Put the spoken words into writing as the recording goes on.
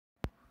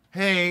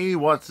Hey,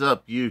 what's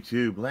up,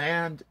 YouTube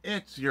land?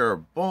 It's your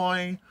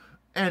boy,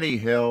 Eddie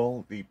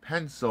Hill, the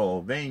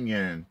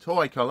Pennsylvanian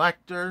toy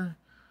collector,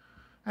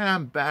 and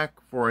I'm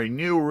back for a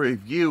new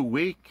review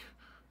week,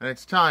 and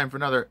it's time for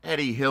another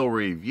Eddie Hill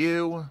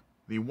review,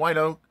 the White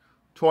Oak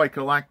toy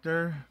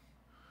collector.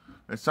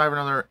 It's time for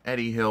another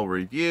Eddie Hill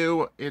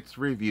review. It's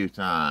review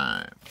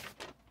time,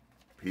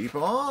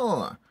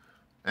 people,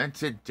 and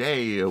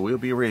today we'll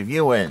be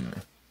reviewing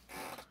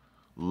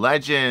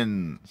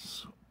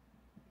Legends.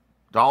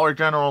 Dollar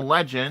General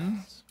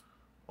Legends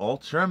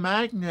Ultra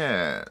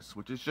Magnus,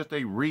 which is just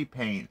a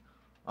repaint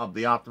of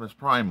the Optimus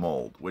Prime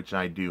mold, which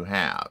I do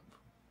have.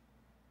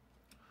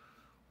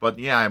 But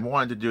yeah, I've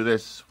wanted to do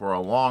this for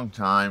a long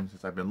time,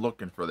 since I've been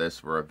looking for this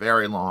for a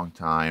very long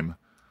time.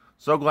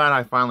 So glad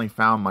I finally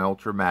found my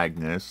Ultra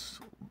Magnus,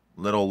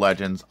 Little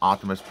Legends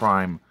Optimus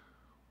Prime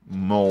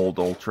mold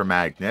Ultra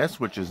Magnus,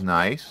 which is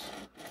nice.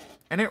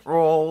 And it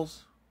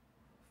rolls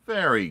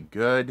very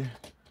good.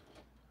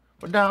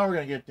 But now we're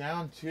going to get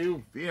down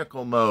to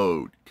vehicle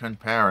mode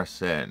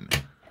comparison.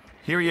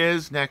 Here he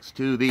is next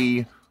to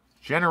the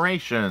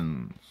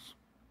Generations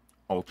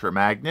Ultra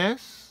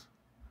Magnus.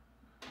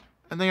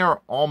 And they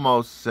are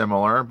almost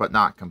similar, but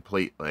not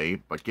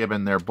completely. But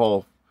given they're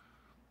both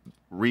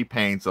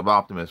repaints of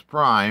Optimus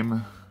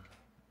Prime,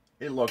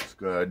 it looks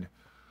good,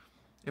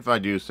 if I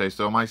do say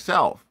so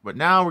myself. But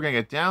now we're going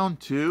to get down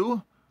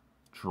to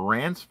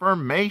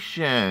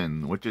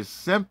transformation, which is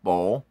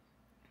simple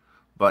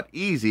but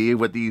easy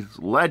with these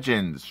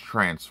Legends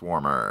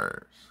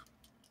Transformers.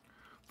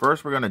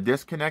 First, we're going to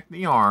disconnect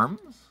the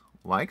arms,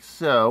 like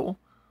so.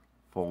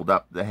 Fold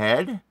up the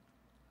head.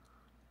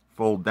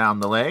 Fold down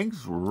the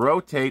legs.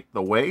 Rotate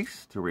the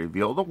waist to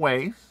reveal the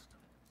waist.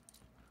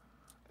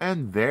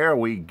 And there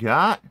we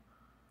got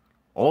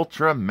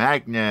Ultra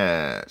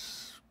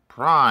Magnus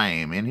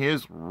Prime in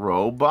his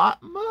robot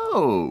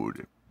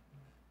mode.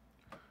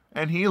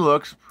 And he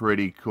looks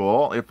pretty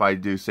cool, if I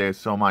do say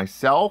so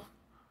myself.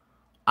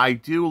 I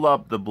do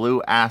love the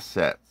blue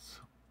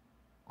assets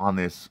on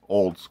this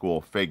old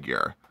school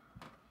figure.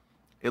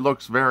 It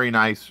looks very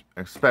nice,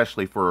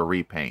 especially for a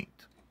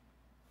repaint.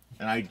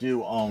 And I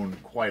do own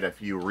quite a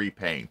few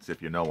repaints,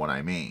 if you know what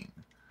I mean.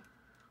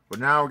 But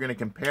now we're going to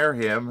compare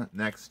him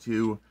next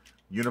to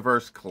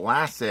Universe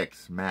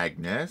Classics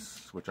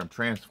Magnus, which I'm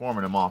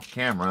transforming him off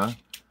camera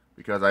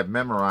because I've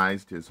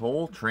memorized his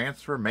whole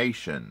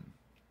transformation.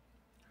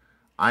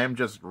 I am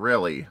just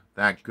really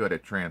that good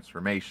at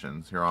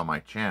transformations here on my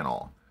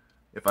channel.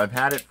 If I've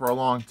had it for a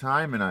long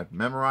time and I've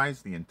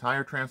memorized the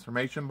entire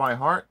transformation by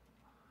heart,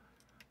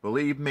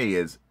 believe me,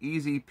 it's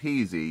easy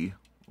peasy,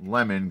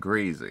 lemon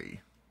greasy,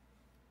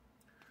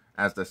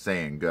 as the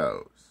saying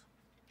goes.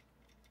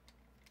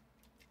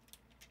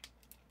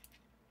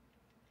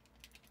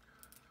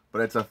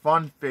 But it's a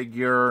fun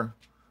figure,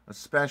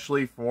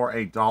 especially for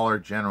a Dollar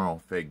General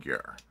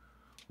figure.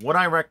 Would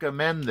I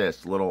recommend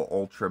this little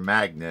Ultra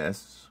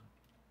Magnus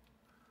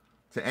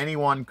to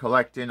anyone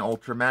collecting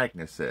Ultra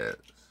Magnuses?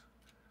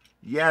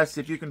 Yes,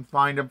 if you can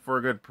find him for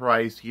a good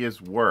price, he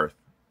is worth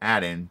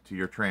adding to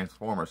your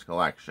Transformers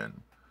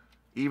collection.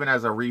 Even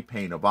as a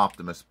repaint of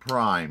Optimus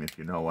Prime, if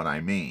you know what I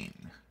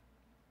mean.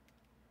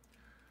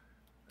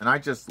 And I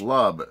just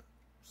love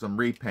some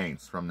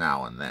repaints from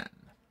now and then.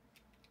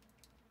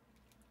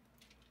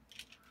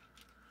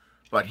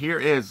 But here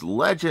is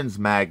Legends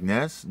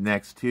Magnus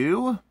next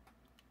to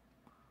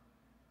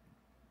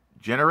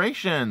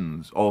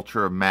Generations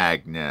Ultra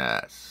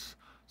Magnus.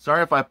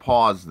 Sorry if I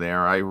paused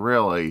there. I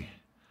really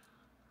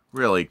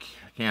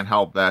can't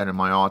help that, and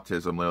my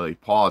autism really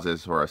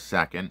pauses for a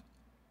second.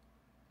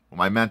 With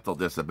my mental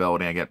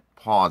disability, I get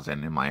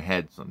pausing in my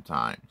head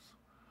sometimes.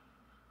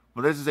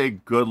 But this is a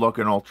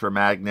good-looking Ultra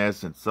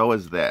Magnus, and so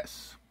is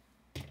this.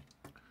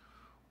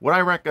 Would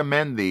I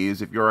recommend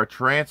these if you're a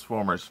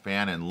Transformers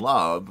fan and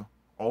love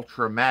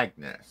Ultra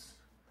Magnus?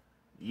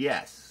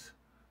 Yes,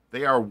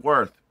 they are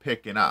worth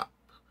picking up.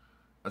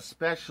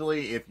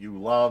 Especially if you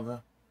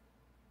love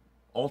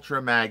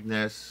Ultra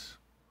Magnus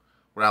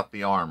without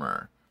the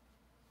armor.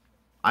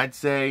 I'd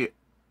say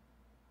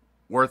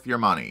worth your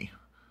money.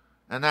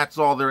 And that's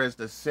all there is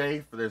to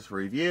say for this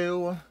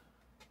review.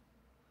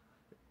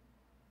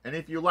 And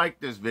if you like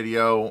this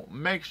video,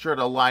 make sure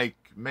to like,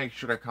 make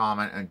sure to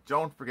comment, and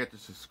don't forget to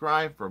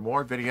subscribe for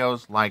more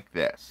videos like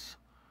this.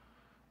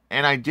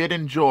 And I did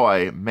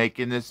enjoy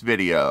making this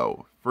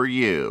video for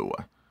you.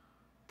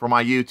 For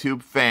my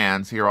YouTube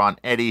fans here on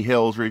Eddie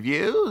Hill's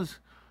Reviews.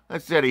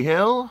 That's Eddie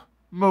Hill.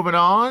 Moving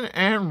on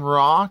and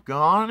rock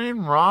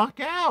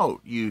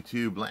out,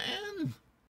 YouTube land.